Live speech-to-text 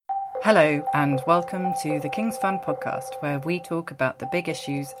Hello and welcome to the King's Fund podcast, where we talk about the big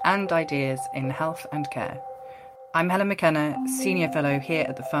issues and ideas in health and care. I'm Helen McKenna, Senior Fellow here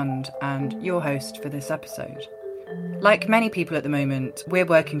at the Fund and your host for this episode. Like many people at the moment, we're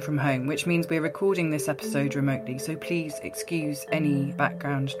working from home, which means we're recording this episode remotely, so please excuse any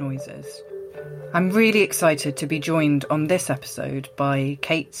background noises. I'm really excited to be joined on this episode by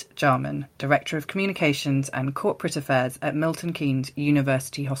Kate Jarman, Director of Communications and Corporate Affairs at Milton Keynes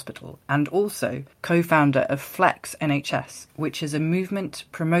University Hospital, and also co-founder of Flex NHS, which is a movement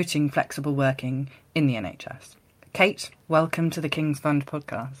promoting flexible working in the NHS. Kate, welcome to the King's Fund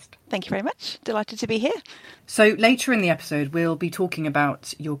podcast. Thank you very much. Delighted to be here. So later in the episode, we'll be talking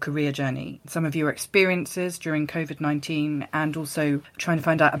about your career journey, some of your experiences during COVID-19, and also trying to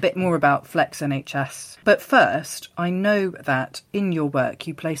find out a bit more about Flex NHS. But first, I know that in your work,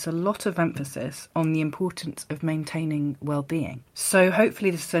 you place a lot of emphasis on the importance of maintaining well-being. So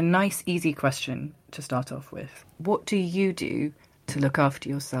hopefully this is a nice, easy question to start off with. What do you do to look after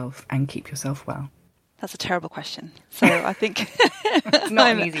yourself and keep yourself well? That's a terrible question. So I think... It's not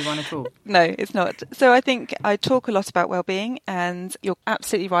an easy one at all. No, it's not. So I think I talk a lot about well-being, and you're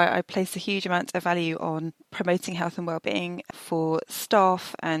absolutely right. I place a huge amount of value on promoting health and well-being for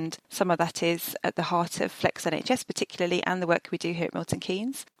staff, and some of that is at the heart of Flex NHS particularly, and the work we do here at Milton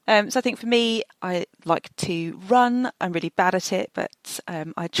Keynes. So I think for me, I like to run. I'm really bad at it, but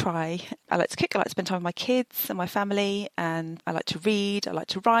I try. I like to cook. I like to spend time with my kids and my family, and I like to read. I like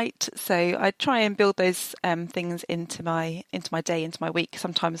to write. So I try and build those things into my day, into my week,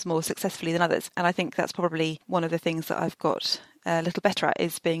 sometimes more successfully than others. And I think that's probably one of the things that I've got a little better at,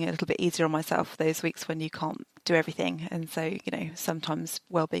 is being a little bit easier on myself those weeks when you can't do everything. And so, sometimes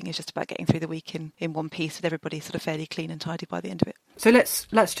well-being is just about getting through the week in one piece with everybody sort of fairly clean and tidy by the end of it. So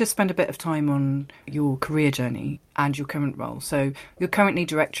let's just spend a bit of time on your career journey and your current role. So you're currently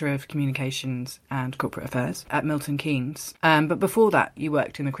Director of Communications and Corporate Affairs at Milton Keynes. But before that, you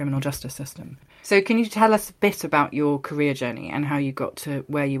worked in the criminal justice system. So can you tell us a bit about your career journey and how you got to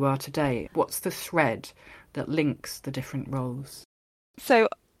where you are today? What's the thread that links the different roles? So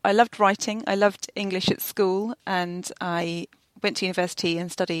I loved writing. I loved English at school, and I went to university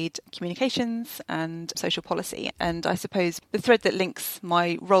and studied communications and social policy. And I suppose the thread that links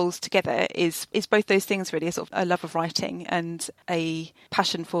my roles together is both those things really, sort of a love of writing and a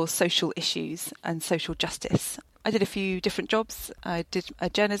passion for social issues and social justice. I did a few different jobs. I did a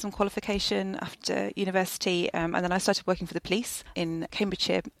journalism qualification after university, and then I started working for the police in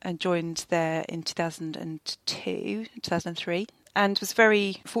Cambridgeshire and joined there in 2003, and was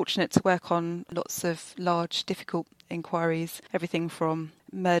very fortunate to work on lots of large, difficult inquiries, everything from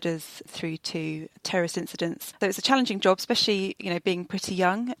murders through to terrorist incidents. So it's a challenging job, especially, being pretty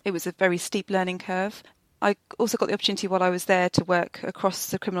young. It was a very steep learning curve. I also got the opportunity while I was there to work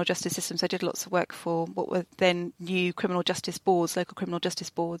across the criminal justice system. So I did lots of work for what were then new criminal justice boards, local criminal justice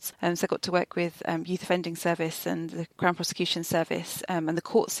boards. So I got to work with Youth Offending Service and the Crown Prosecution Service and the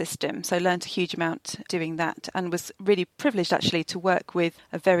court system. So I learned a huge amount doing that, and was really privileged actually to work with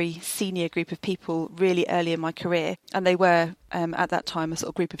a very senior group of people really early in my career. And they were at that time a sort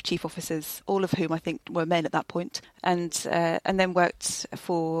of group of chief officers, all of whom I think were men at that point, and then worked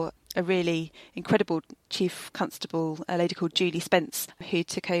for a really incredible Chief Constable, a lady called Julie Spence, who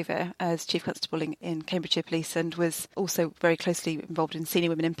took over as Chief Constable in Cambridgeshire Police, and was also very closely involved in senior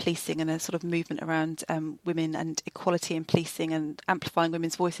women in policing and a sort of movement around women and equality in policing and amplifying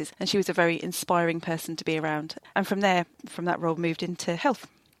women's voices. And she was a very inspiring person to be around. And from that role, moved into health.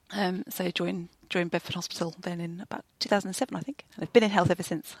 So joined Bedford Hospital then in about 2007, I think. And I've been in health ever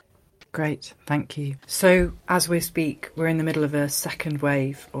since. Great, thank you. So as we speak, we're in the middle of a second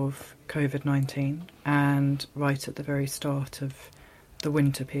wave of COVID-19 and right at the very start of the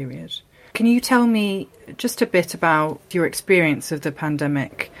winter period. Can you tell me just a bit about your experience of the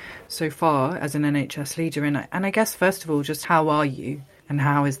pandemic so far as an NHS leader? And I guess, first of all, just how are you and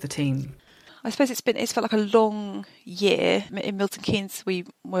how is the team? I suppose it's felt like a long year. In Milton Keynes, we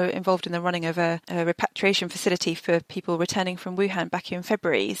were involved in the running of a repatriation facility for people returning from Wuhan back in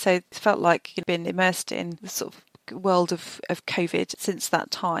February. So it felt like you'd been immersed in the sort of world of COVID since that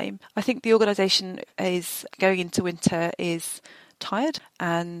time. I think the organisation is going into winter is tired,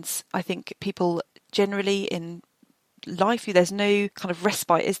 and I think people generally in life, there's no kind of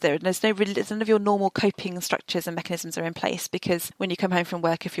respite, is there? There's none of your normal coping structures and mechanisms are in place, because when you come home from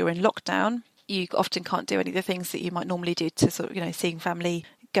work, if you're in lockdown, you often can't do any of the things that you might normally do to sort of, seeing family,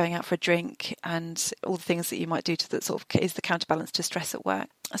 going out for a drink, and all the things that you might do that sort of is the counterbalance to stress at work.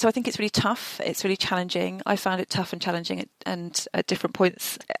 So I think it's really tough. It's really challenging. I found it tough and challenging and at different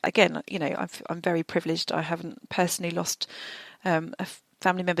points. Again, I'm very privileged. I haven't personally lost a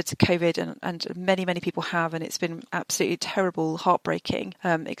family member to COVID, and many, many people have, and it's been absolutely terrible, heartbreaking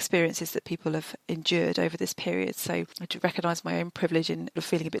experiences that people have endured over this period. So I do recognise my own privilege in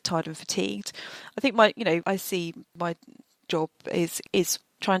feeling a bit tired and fatigued. I think I see my job is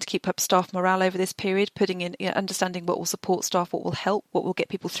trying to keep up staff morale over this period, putting in, understanding what will support staff, what will help, what will get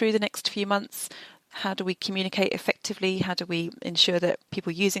people through the next few months. How do we communicate effectively? How do we ensure that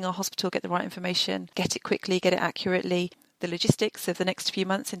people using our hospital get the right information, get it quickly, get it accurately? The logistics of the next few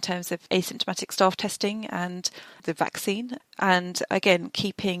months in terms of asymptomatic staff testing and the vaccine. And again,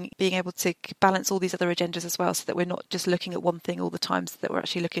 being able to balance all these other agendas as well, so that we're not just looking at one thing all the time, so that we're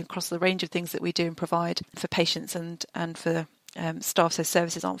actually looking across the range of things that we do and provide for patients and for staff, so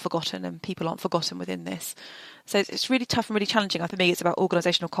services aren't forgotten and people aren't forgotten within this. So it's really tough and really challenging. For me, it's about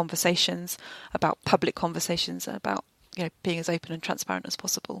organisational conversations, about public conversations, and about being as open and transparent as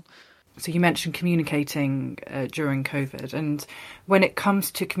possible. So you mentioned communicating during COVID, and when it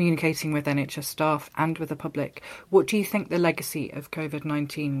comes to communicating with NHS staff and with the public, what do you think the legacy of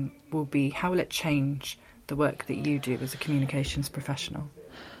COVID-19 will be? How will it change the work that you do as a communications professional?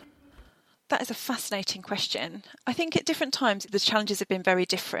 That is a fascinating question. I think at different times the challenges have been very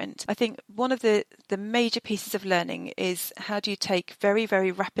different. I think one of the major pieces of learning is how do you take very,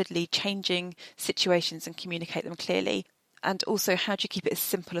 very rapidly changing situations and communicate them clearly? And also, how do you keep it as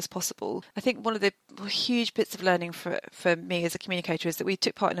simple as possible? I think one of the huge bits of learning for me as a communicator is that we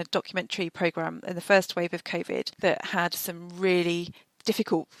took part in a documentary programme in the first wave of COVID that had some really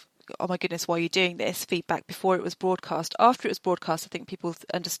difficult, oh my goodness, why are you doing this? Feedback before it was broadcast. After it was broadcast, I think people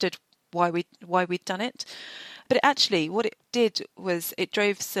understood why we'd done it. But what it did was it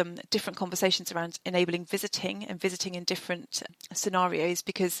drove some different conversations around enabling visiting and visiting in different scenarios,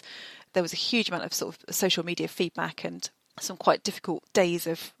 because there was a huge amount of sort of social media feedback and some quite difficult days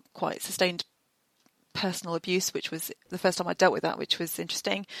of quite sustained personal abuse, which was the first time I dealt with that, which was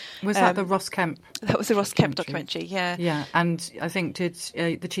interesting. Was that the Ross Kemp? That was the Ross Kemp documentary, yeah. Yeah, and I think did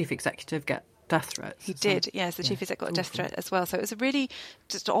the chief executive get death threats? He did, yes. The chief exec got a death threat as well. So it was a really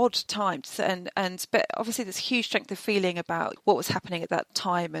just odd time. But obviously there's huge strength of feeling about what was happening at that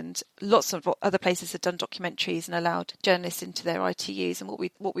time, and lots of other places had done documentaries and allowed journalists into their ITUs. And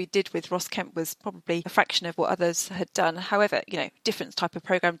what we did with Ross Kemp was probably a fraction of what others had done. However, different type of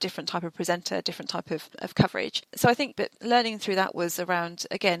programme, different type of presenter, different type of coverage. So I think that learning through that was around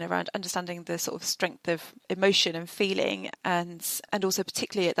understanding the sort of strength of emotion and feeling, and also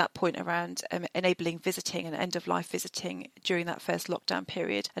particularly at that point around enabling visiting and end-of-life visiting during that first lockdown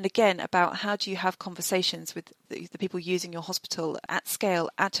period. And again, about how do you have conversations with the people using your hospital at scale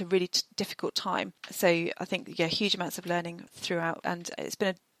at a really difficult time. So I think, huge amounts of learning throughout. And it's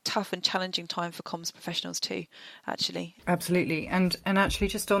been a tough and challenging time for comms professionals too, actually. Absolutely. And actually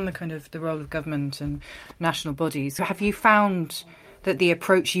just on the kind of the role of government and national bodies, have you found that the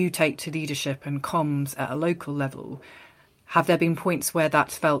approach you take to leadership and comms at a local level, have there been points where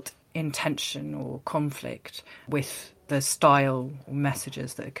that's felt in tension or conflict with the style or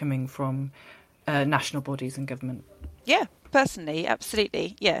messages that are coming from national bodies and government? Yeah, personally,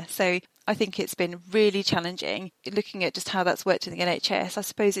 absolutely. Yeah. So I think it's been really challenging looking at just how that's worked in the NHS. I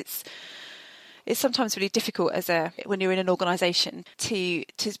suppose it's sometimes really difficult when you're in an organisation to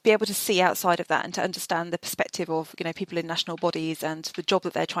be able to see outside of that and to understand the perspective of people in national bodies and the job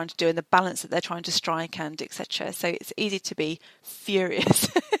that they're trying to do and the balance that they're trying to strike and etc. So it's easy to be furious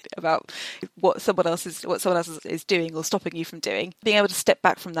about what someone else is doing or stopping you from doing. Being able to step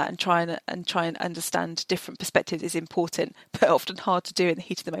back from that and try and understand different perspectives is important, but often hard to do in the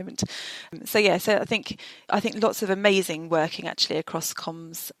heat of the moment. So I think lots of amazing working actually across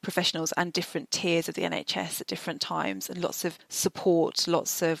comms professionals and different tiers of the NHS at different times, and lots of support,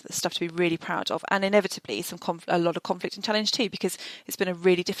 lots of stuff to be really proud of, and inevitably a lot of conflict and challenge too, because it's been a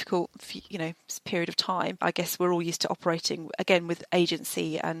really difficult period of time. I guess we're all used to operating again with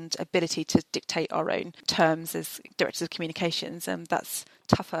agency and ability to dictate our own terms as directors of communications, and that's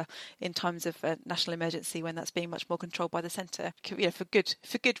tougher in times of a national emergency when that's being much more controlled by the centre,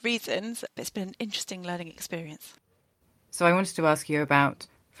 for good reasons. But it's been an interesting learning experience. So I wanted to ask you about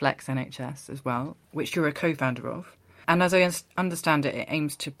Flex NHS as well, which you're a co-founder of. And as I understand it, it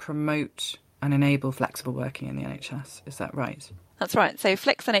aims to promote and enable flexible working in the NHS. Is that right? That's right. So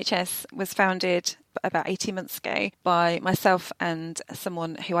Flex NHS was founded about 18 months ago by myself and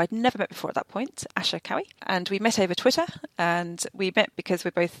someone who I'd never met before at that point, Asha Cowie. And we met over Twitter, and we met because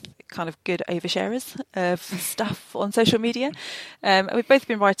we're both kind of good oversharers of stuff on social media. And we've both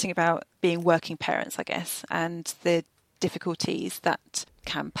been writing about being working parents, I guess, and the difficulties that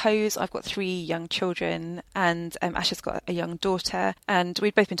can pose. I've got 3 young children, and Ash has got a young daughter, and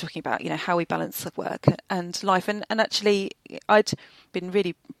we've both been talking about, how we balance work and life. And actually, I'd been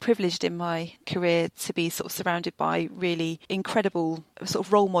really privileged in my career to be sort of surrounded by really incredible sort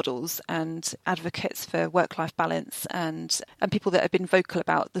of role models and advocates for work-life balance, and people that have been vocal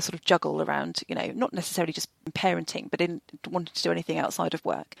about the sort of juggle around, not necessarily just parenting, but in wanting to do anything outside of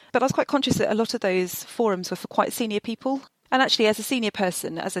work. But I was quite conscious that a lot of those forums were for quite senior people. And actually, as a senior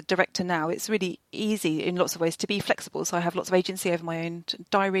person, as a director now, it's really easy in lots of ways to be flexible. So I have lots of agency over my own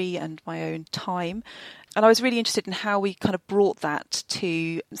diary and my own time. And I was really interested in how we kind of brought that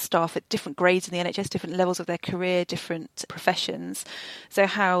to staff at different grades in the NHS, different levels of their career, different professions. So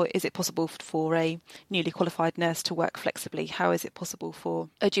how is it possible for a newly qualified nurse to work flexibly? How is it possible for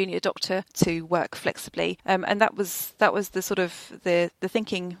a junior doctor to work flexibly? And that was the sort of the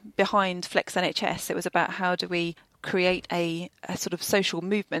thinking behind Flex NHS. It was about how do we create a sort of social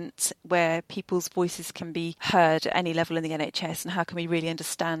movement where people's voices can be heard at any level in the NHS, and how can we really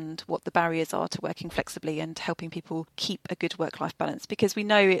understand what the barriers are to working flexibly and helping people keep a good work-life balance, because we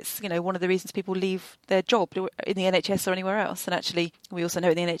know it's one of the reasons people leave their job in the NHS or anywhere else. And actually we also know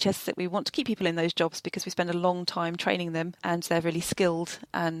in the NHS that we want to keep people in those jobs because we spend a long time training them and they're really skilled,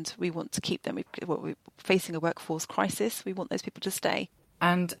 and we want to keep them. We're facing a workforce crisis. We want those people to stay.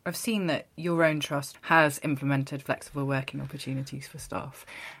 And I've seen that your own trust has implemented flexible working opportunities for staff.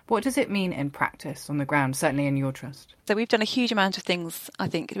 What does it mean in practice on the ground, certainly in your trust? So we've done a huge amount of things. I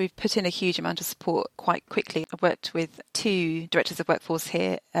think we've put in a huge amount of support quite quickly. I've worked with 2 directors of workforce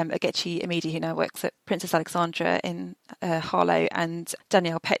here, Agechi Amidi, who now works at Princess Alexandra in Harlow, and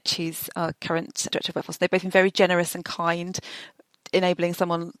Danielle Petch, who's our current director of workforce. They've both been very generous and kind, enabling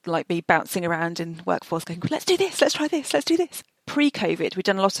someone like me bouncing around in workforce going, let's do this, let's try this, let's do this. Pre-COVID, we'd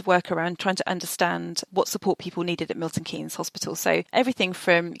done a lot of work around trying to understand what support people needed at Milton Keynes Hospital. So everything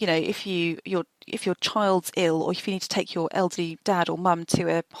from, if your child's ill, or if you need to take your elderly dad or mum to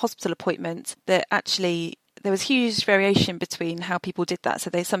a hospital appointment, that actually there was huge variation between how people did that. So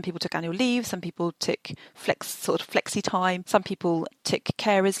some people took annual leave, some people took flexi time, some people took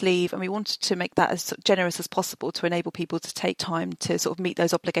carers leave, and we wanted to make that as generous as possible to enable people to take time to sort of meet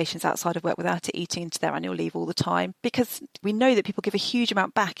those obligations outside of work without it eating into their annual leave all the time. Because we know that people give a huge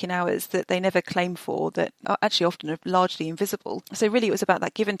amount back in hours that they never claim for, that are actually often largely invisible. So really it was about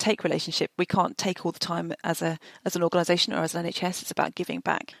that give and take relationship. We can't take all the time as an organisation or as an NHS. It's about giving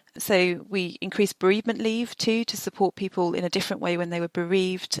back. So we increased bereavement leave too, to support people in a different way when they were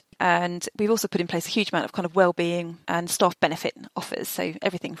bereaved. And we've also put in place a huge amount of kind of wellbeing and staff benefit offers. So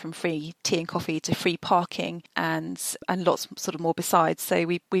everything from free tea and coffee to free parking and lots sort of more besides. So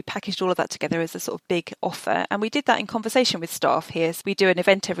we packaged all of that together as a sort of big offer. And we did that in conversation with staff here. So we do an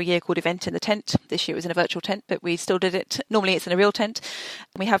event every year called Event in the Tent. This year it was in a virtual tent, but we still did it. Normally it's in a real tent.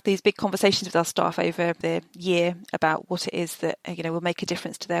 And we have these big conversations with our staff over the year about what it is that will make a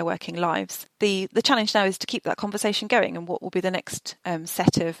difference to their working lives. The challenge now is to keep that conversation going, and what will be the next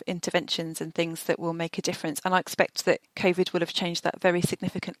set of interventions and things that will make a difference. And I expect that COVID will have changed that very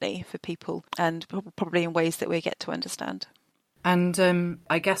significantly for people, and probably in ways that we get to understand. And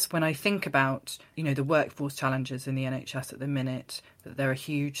I guess when I think about, the workforce challenges in the NHS at the minute, that there are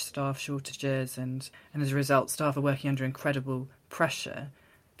huge staff shortages and as a result, staff are working under incredible pressure.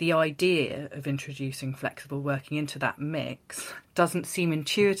 The idea of introducing flexible working into that mix doesn't seem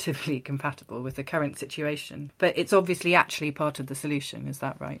intuitively compatible with the current situation. But it's obviously actually part of the solution. Is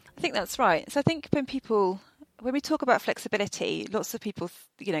that right? I think that's right. So I think when we talk about flexibility, lots of people,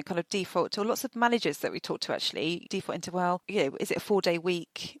 kind of default to, or lots of managers that we talk to actually default into, is it a 4-day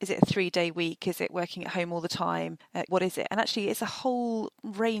week? Is it a 3-day week? Is it working at home all the time? What is it? And actually it's a whole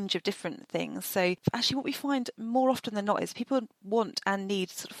range of different things. So actually what we find more often than not is people want and need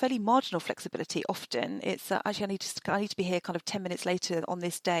sort of fairly marginal flexibility often. It's actually I need to be here kind of 10 minutes later on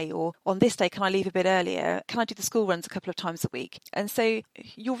this day, or on this day can I leave a bit earlier? Can I do the school runs a couple of times a week? And so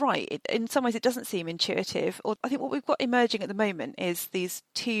you're right, in some ways it doesn't seem intuitive. I think what we've got emerging at the moment is these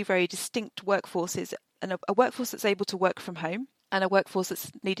 2 very distinct workforces, and a workforce that's able to work from home, and a workforce that's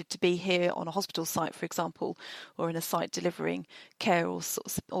needed to be here on a hospital site, for example, or in a site delivering care or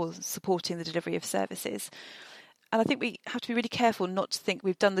supporting the delivery of services. And I think we have to be really careful not to think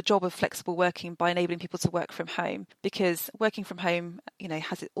we've done the job of flexible working by enabling people to work from home, because working from home,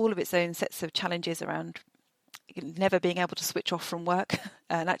 has all of its own sets of challenges around never being able to switch off from work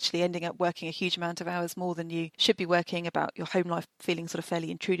and actually ending up working a huge amount of hours more than you should be working, about your home life feeling sort of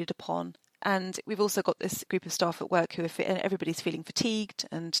fairly intruded upon. And we've also got this group of staff at work who are and everybody's feeling fatigued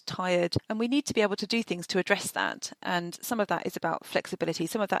and tired. And we need to be able to do things to address that. And some of that is about flexibility.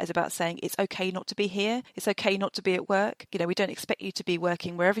 Some of that is about saying it's okay not to be here. It's okay not to be at work. We don't expect you to be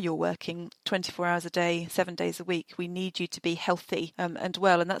working wherever you're working 24 hours a day, 7 days a week. We need you to be healthy and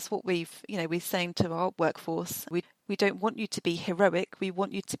well. And that's what we're saying to our workforce. We don't want you to be heroic. We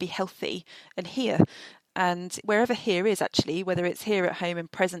want you to be healthy and here. And wherever here is actually, whether it's here at home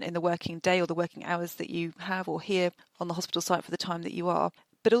and present in the working day or the working hours that you have, or here on the hospital site for the time that you are.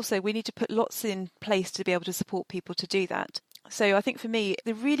 But also we need to put lots in place to be able to support people to do that. So I think for me,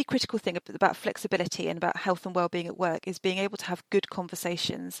 the really critical thing about flexibility and about health and well-being at work is being able to have good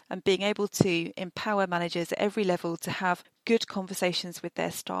conversations and being able to empower managers at every level to have good conversations with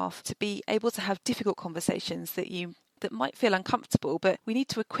their staff, to be able to have difficult conversations that might feel uncomfortable, but we need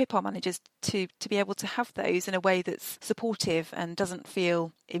to equip our managers to be able to have those in a way that's supportive and doesn't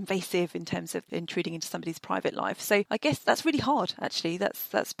feel invasive in terms of intruding into somebody's private life. So I guess that's really hard, actually.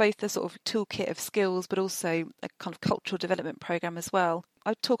 That's both the sort of toolkit of skills, but also a kind of cultural development program as well.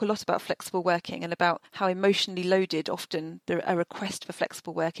 I talk a lot about flexible working and about how emotionally loaded often a request for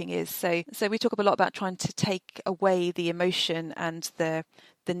flexible working is. So we talk a lot about trying to take away the emotion and the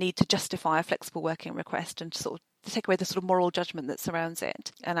need to justify a flexible working request and to take away the sort of moral judgment that surrounds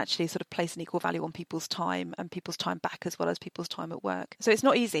it and actually sort of place an equal value on people's time and people's time back as well as people's time at work. So it's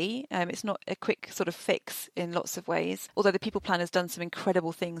not easy. It's not a quick sort of fix in lots of ways, although the People Plan has done some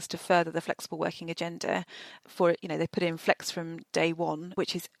incredible things to further the flexible working agenda. They put in flex from day one,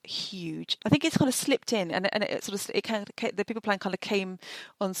 which is huge. I think it's kind of slipped in and the People Plan kind of came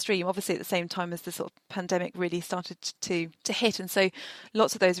on stream, obviously at the same time as the sort of pandemic really started to hit. And so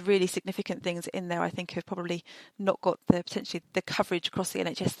lots of those really significant things in there, I think, have probably not got potentially the coverage across the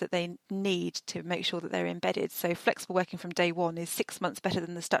NHS that they need to make sure that they're embedded. So flexible working from day one is 6 months better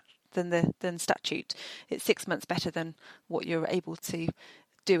than statute. It's 6 months better than what you're able to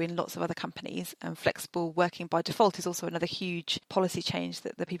do in lots of other companies. And flexible working by default is also another huge policy change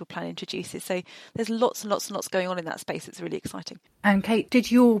that the People Plan introduces. So there's lots and lots and lots going on in that space. It's really exciting. And Kate, did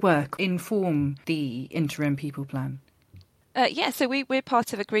your work inform the interim People Plan? So we're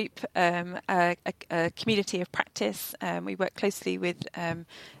part of a group, a community of practice. We work closely with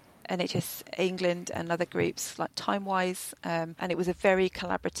NHS England and other groups like Timewise, and it was a very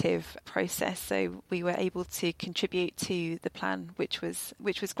collaborative process. So we were able to contribute to the plan, which was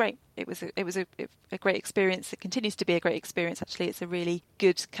great. It was a great experience. It continues to be a great experience. Actually, it's a really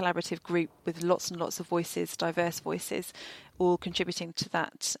good collaborative group with lots and lots of voices, diverse voices, all contributing to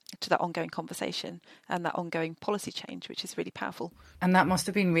that ongoing conversation and that ongoing policy change, which is really powerful. And that must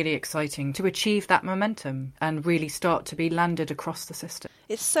have been really exciting to achieve that momentum and really start to be landed across the system.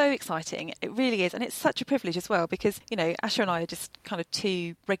 It's so exciting. It really is. And it's such a privilege as well because, Asher and I are just kind of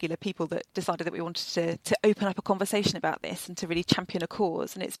two regular people that decided that we wanted to open up a conversation about this and to really champion a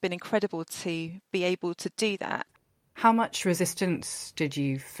cause. And it's been incredible to be able to do that. How much resistance did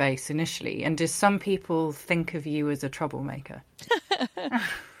you face initially? And do some people think of you as a troublemaker?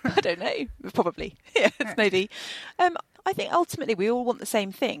 I don't know. Probably. Yes, maybe. I think ultimately we all want the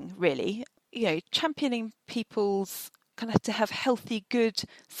same thing, really. Championing people's kind of to have healthy, good,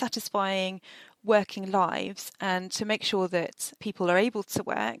 satisfying working lives and to make sure that people are able to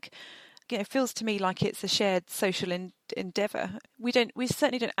work. It feels to me like it's a shared social endeavour. We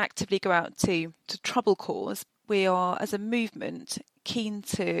certainly don't actively go out to trouble cause. We are, as a movement, keen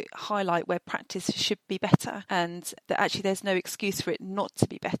to highlight where practice should be better and that actually there's no excuse for it not to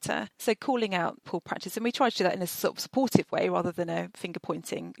be better. So calling out poor practice, and we try to do that in a sort of supportive way rather than a finger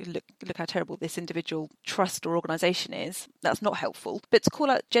pointing, look how terrible this individual trust or organisation is. That's not helpful. But to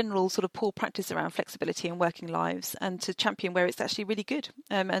call out general sort of poor practice around flexibility and working lives and to champion where it's actually really good.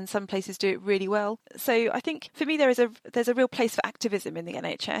 And some places do it really well. So I think for me there's a real place for activism in the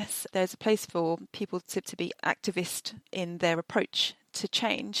NHS. There's a place for people to be activist in their approach to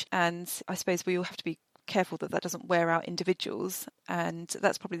change, and I suppose we all have to be careful that doesn't wear out individuals, and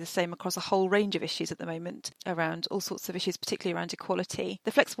that's probably the same across a whole range of issues at the moment around all sorts of issues, particularly around equality.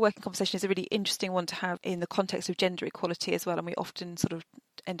 The flexible working conversation is a really interesting one to have in the context of gender equality as well, and we often sort of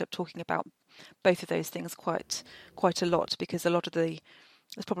end up talking about both of those things quite a lot because a lot of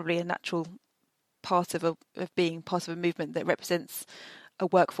it's probably a natural part of being part of a movement that represents a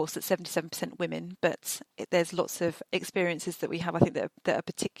workforce that's 77% women, but there's lots of experiences that we have, I think, that are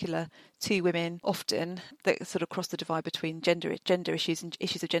particular to women often that sort of cross the divide between gender issues and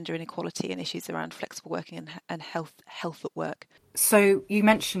issues of gender inequality and issues around flexible working and health at work. So you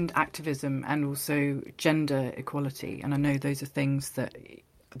mentioned activism and also gender equality, and I know those are things that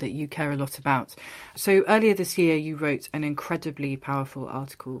that you care a lot about. So earlier this year, you wrote an incredibly powerful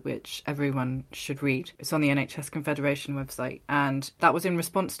article, which everyone should read. It's on the NHS Confederation website, and that was in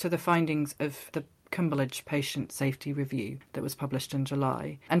response to the findings of the Cumberledge Patient Safety Review that was published in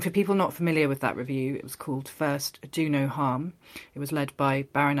July. And for people not familiar with that review, it was called First, Do No Harm. It was led by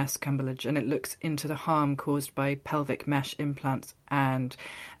Baroness Cumberledge, and it looks into the harm caused by pelvic mesh implants and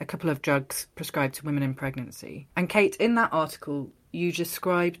a couple of drugs prescribed to women in pregnancy. And Kate, in that article, you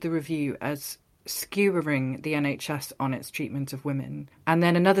described the review as skewering the NHS on its treatment of women. And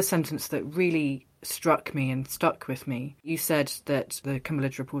then another sentence that really struck me and stuck with me. You said that the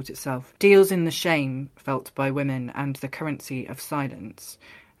Cumberledge report itself deals in the shame felt by women and the currency of silence,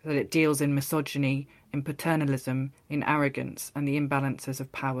 that it deals in misogyny, in paternalism, in arrogance and the imbalances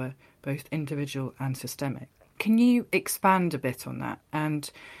of power, both individual and systemic. Can you expand a bit on that? And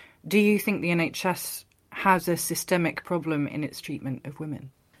do you think the NHS has a systemic problem in its treatment of women?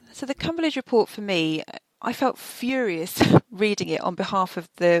 So the Cumberledge report, for me, I felt furious reading it on behalf of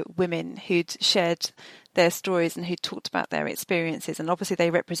the women who'd shared their stories and who'd talked about their experiences. And obviously they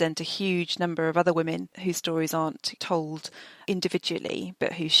represent a huge number of other women whose stories aren't told individually,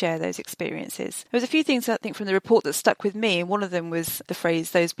 but who share those experiences. There was a few things, I think, from the report that stuck with me, and one of them was the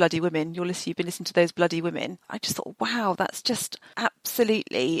phrase, those bloody women. You've been listening to those bloody women. I just thought, wow, that's just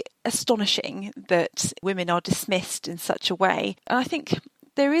absolutely astonishing that women are dismissed in such a way. And I think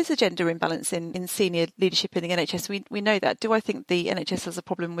there is a gender imbalance in senior leadership in the NHS. We know that. Do I think the NHS has a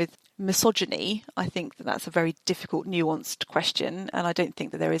problem with misogyny? I think that that's a very difficult, nuanced question, and I don't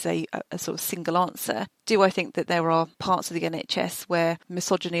think that there is a sort of single answer. Do I think that there are parts of the NHS where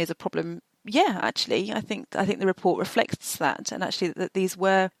misogyny is a problem? Yeah, actually, I think the report reflects that, and actually that these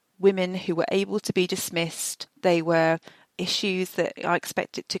were women who were able to be dismissed. They were issues that I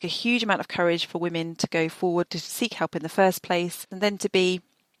expect it took a huge amount of courage for women to go forward to seek help in the first place, and then to be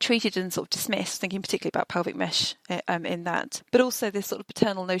treated and sort of dismissed, thinking particularly about pelvic mesh in that. But also this sort of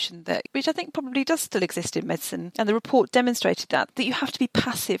paternal notion that, which I think probably does still exist in medicine, and the report demonstrated that you have to be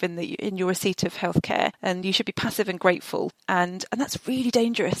passive in your receipt of healthcare, and you should be passive and grateful. And that's really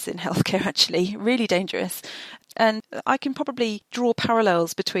dangerous in healthcare, actually, really dangerous. And I can probably draw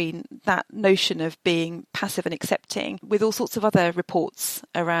parallels between that notion of being passive and accepting with all sorts of other reports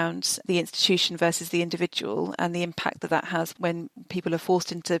around the institution versus the individual, and the impact that has when people are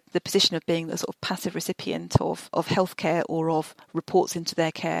forced into the position of being the sort of passive recipient of healthcare or of reports into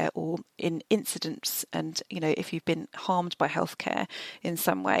their care or in incidents, and, you know, if you've been harmed by healthcare in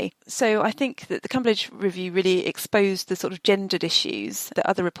some way. So I think that the Cumberledge Review really exposed the sort of gendered issues that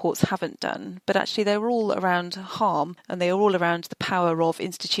other reports haven't done, but actually they were all around harm, and they are all around the power of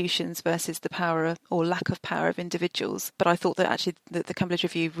institutions versus the power or lack of power of individuals. But I thought that actually the Cumberledge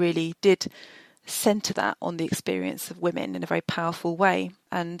Review really did centre that on the experience of women in a very powerful way.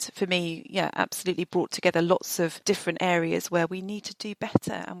 And for me, yeah, absolutely brought together lots of different areas where we need to do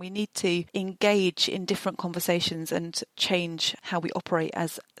better, and we need to engage in different conversations and change how we operate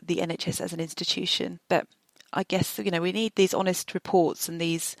as the NHS as an institution. But I guess, you know, we need these honest reports and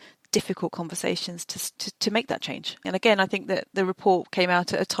these difficult conversations to make that change. And again, I think that the report came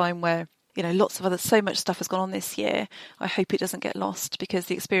out at a time where, you know, so much stuff has gone on this year. I hope it doesn't get lost, because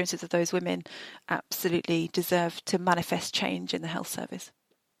the experiences of those women absolutely deserve to manifest change in the health service.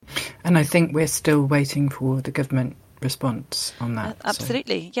 And I think we're still waiting for the government response on that.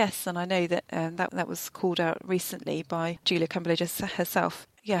 Absolutely, so. Yes. And I know that that was called out recently by Julia Cumberledge herself.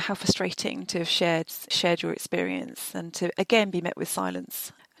 Yeah, how frustrating to have shared your experience and to again be met with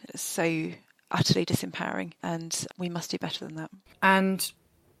silence. So utterly disempowering, and we must do better than that. And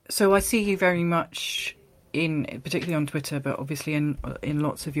so I see you very much particularly on Twitter, but obviously in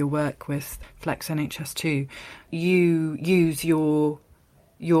lots of your work with Flex NHS too. You use your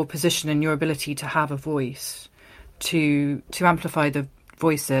position and your ability to have a voice to amplify the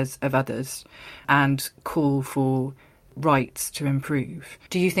voices of others and call for rights to improve.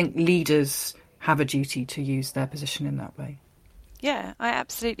 Do you think leaders have a duty to use their position in that way? Yeah, I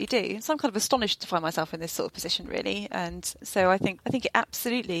absolutely do. So I'm kind of astonished to find myself in this sort of position, really. And so I think it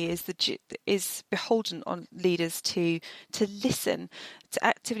absolutely is beholden on leaders to listen, to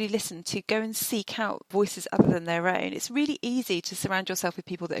actively listen, to go and seek out voices other than their own. It's really easy to surround yourself with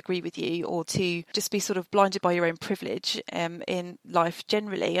people that agree with you, or to just be sort of blinded by your own privilege in life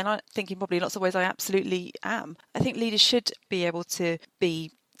generally. And I think in probably lots of ways I absolutely am. I think leaders should be able to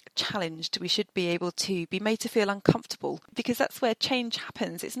be challenged. We should be able to be made to feel uncomfortable, because that's where change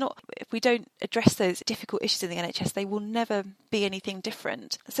happens. It's not, if we don't address those difficult issues in the NHS, they will never be anything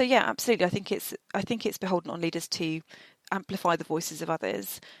different. So yeah, absolutely. I think it's beholden on leaders to amplify the voices of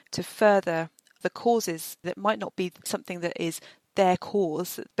others, to further the causes that might not be something that is their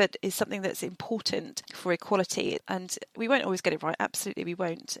cause, but is something that's important for equality. And we won't always get it right. Absolutely, we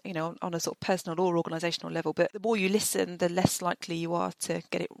won't, on a sort of personal or organisational level. But the more you listen, the less likely you are to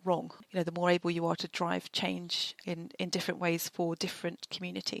get it wrong. The more able you are to drive change in different ways for different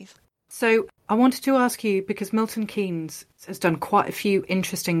communities. So I wanted to ask you, because Milton Keynes has done quite a few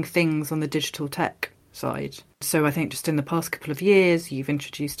interesting things on the digital tech side. So I think just in the past couple of years, you've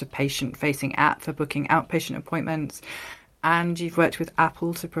introduced a patient-facing app for booking outpatient appointments, and you've worked with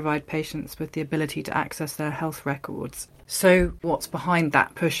Apple to provide patients with the ability to access their health records. So what's behind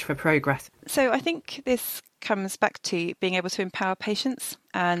that push for progress? So I think this comes back to being able to empower patients,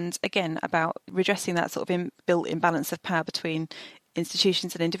 and again about redressing that sort of inbuilt imbalance of power between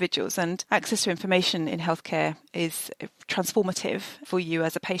institutions and individuals. And access to information in healthcare is transformative for you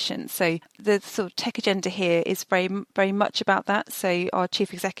as a patient. So the sort of tech agenda here is very, very much about that. So our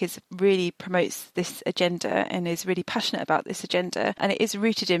chief executive really promotes this agenda and is really passionate about this agenda. And it is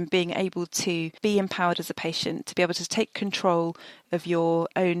rooted in being able to be empowered as a patient, to be able to take control of your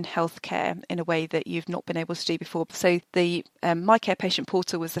own healthcare in a way that you've not been able to do before. So the My Care Patient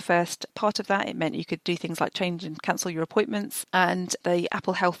Portal was the first part of that. It meant you could do things like change and cancel your appointments. And the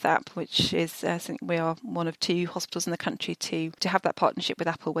Apple Health app, which is, I think we are one of 2 hospitals in the country to have that partnership with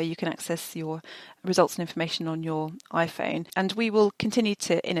Apple, where you can access your results and information on your iPhone. And we will continue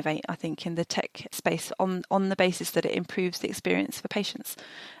to innovate, I think, in the tech space on the basis that it improves the experience for patients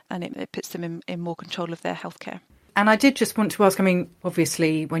and it puts them in more control of their healthcare. And I did just want to ask,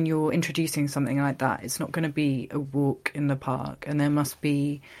 obviously, when you're introducing something like that, it's not going to be a walk in the park, and there must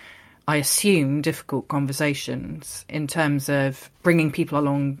be, I assume, difficult conversations in terms of bringing people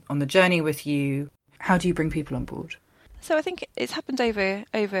along on the journey with you. How do you bring people on board? So I think it's happened over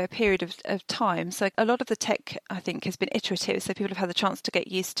a period of time. So a lot of the tech, I think, has been iterative, so people have had the chance to get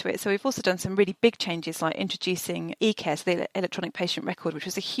used to it. So we've also done some really big changes, like introducing eCare, so the electronic patient record, which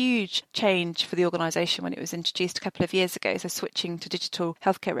was a huge change for the organisation when it was introduced a couple of years ago, so switching to digital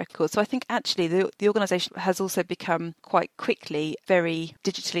healthcare records. So I think actually the organisation has also become quite quickly very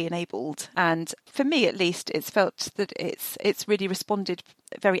digitally enabled. And for me, at least, it's felt that it's really responded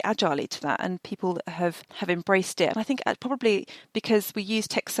very agilely to that, and people have embraced it. And I think probably because we use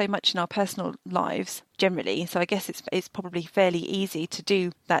tech so much in our personal lives generally, so I guess it's probably fairly easy to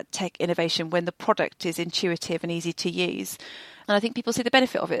do that tech innovation when the product is intuitive and easy to use. And I think people see the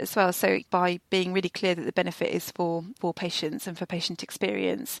benefit of it as well. So by being really clear that the benefit is for patients and for patient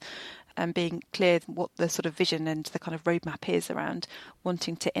experience, and being clear what the sort of vision and the kind of roadmap is around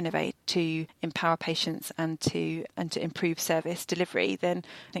wanting to innovate to empower patients and to improve service delivery, then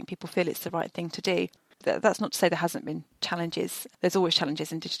I think people feel it's the right thing to do. That's not to say there hasn't been challenges. There's always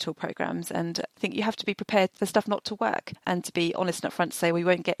challenges in digital programmes, and I think you have to be prepared for stuff not to work and to be honest and upfront to say we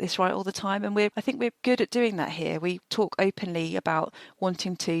won't get this right all the time. And I think we're good at doing that here. We talk openly about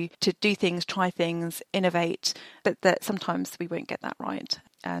wanting to do things, try things, innovate, but that sometimes we won't get that right.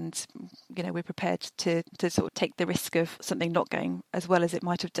 And, we're prepared to sort of take the risk of something not going as well as it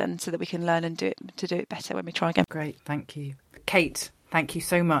might have done so that we can learn and do it better when we try again. Great, thank you. Kate, thank you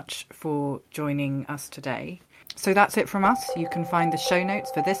so much for joining us today. So that's it from us. You can find the show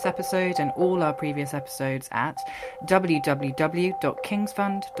notes for this episode and all our previous episodes at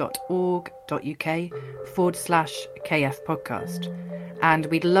www.kingsfund.org.uk/KF podcast. And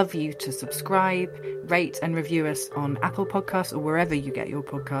we'd love you to subscribe, rate and review us on Apple Podcasts or wherever you get your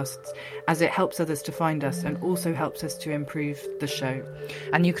podcasts, as it helps others to find us and also helps us to improve the show.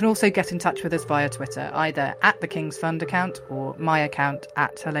 And you can also get in touch with us via Twitter, either at the King's Fund account or my account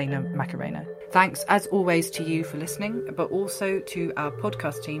at Helena Macarena. Thanks, as always, to you for listening, but also to our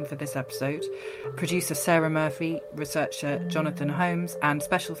podcast team for this episode, producer Sarah Murphy, researcher Jonathan Holmes, and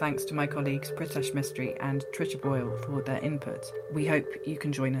special thanks to my colleagues Pritesh Mistry and Trisha Boyle for their input. We hope you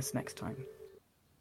can join us next time.